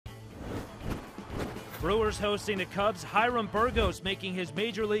Brewers hosting the Cubs. Hiram Burgos making his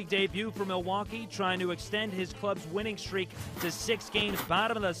major league debut for Milwaukee, trying to extend his club's winning streak to 6 games.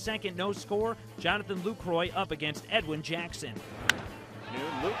 Bottom of the second, no score. Jonathan Lucroy up against Edwin Jackson.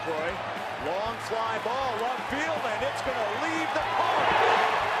 Lucroy, long fly ball, left field, and it's going to leave the park.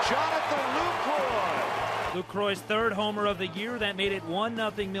 Jonathan Lucroy. Lucroy's third homer of the year. That made it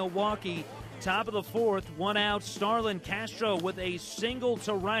 1-0 Milwaukee. Top of the fourth, 1 out. Starlin Castro with a single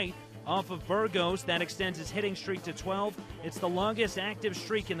to right off of Burgos. That extends his hitting streak to 12. It's the longest active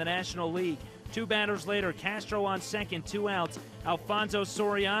streak in the National League. 2 batters later, Castro on second, 2 outs. Alfonso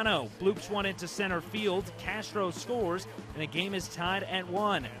Soriano bloops one into center field. Castro scores, and the game is tied at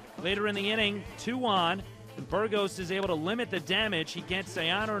 1. Later in the inning, 2 on, and Burgos is able to limit the damage. He gets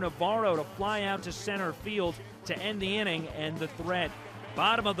Sayano Navarro to fly out to center field to end the inning and the threat.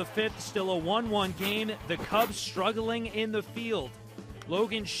 Bottom of the 5th, still a 1-1 game. The Cubs struggling in the field.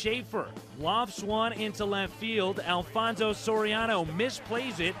 Logan Schaefer lofts one into left field. Alfonso Soriano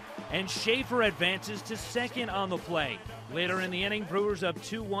misplays it, and Schaefer advances to second on the play. Later in the inning, Brewers up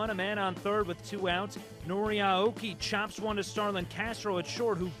 2-1, a man on third with 2 outs. Nori Aoki chops one to Starlin Castro at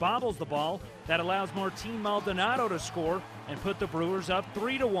short, who bobbles the ball. That allows Martin Maldonado to score and put the Brewers up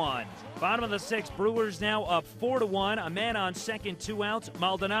 3-1. Bottom of the 6th, Brewers now up 4-1, a man on second, 2 outs.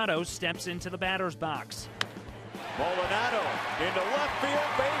 Maldonado steps into the batter's box. Maldonado into left field,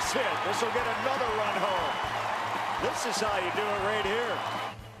 base hit. This will get another run home. This is how you do it right here.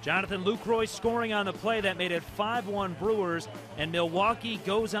 Jonathan Lucroy scoring on the play. That made it 5-1 Brewers, and Milwaukee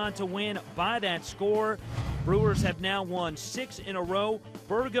goes on to win by that score. Brewers have now won 6 in a row.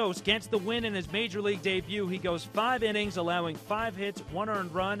 Burgos gets the win in his major league debut. He goes 5 innings, allowing 5 hits, 1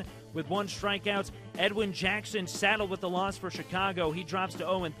 earned run with 1 strikeout. Edwin Jackson saddled with the loss for Chicago. He drops to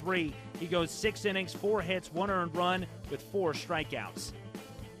 0-3. He goes 6 innings, 4 hits, 1 earned run with 4 strikeouts.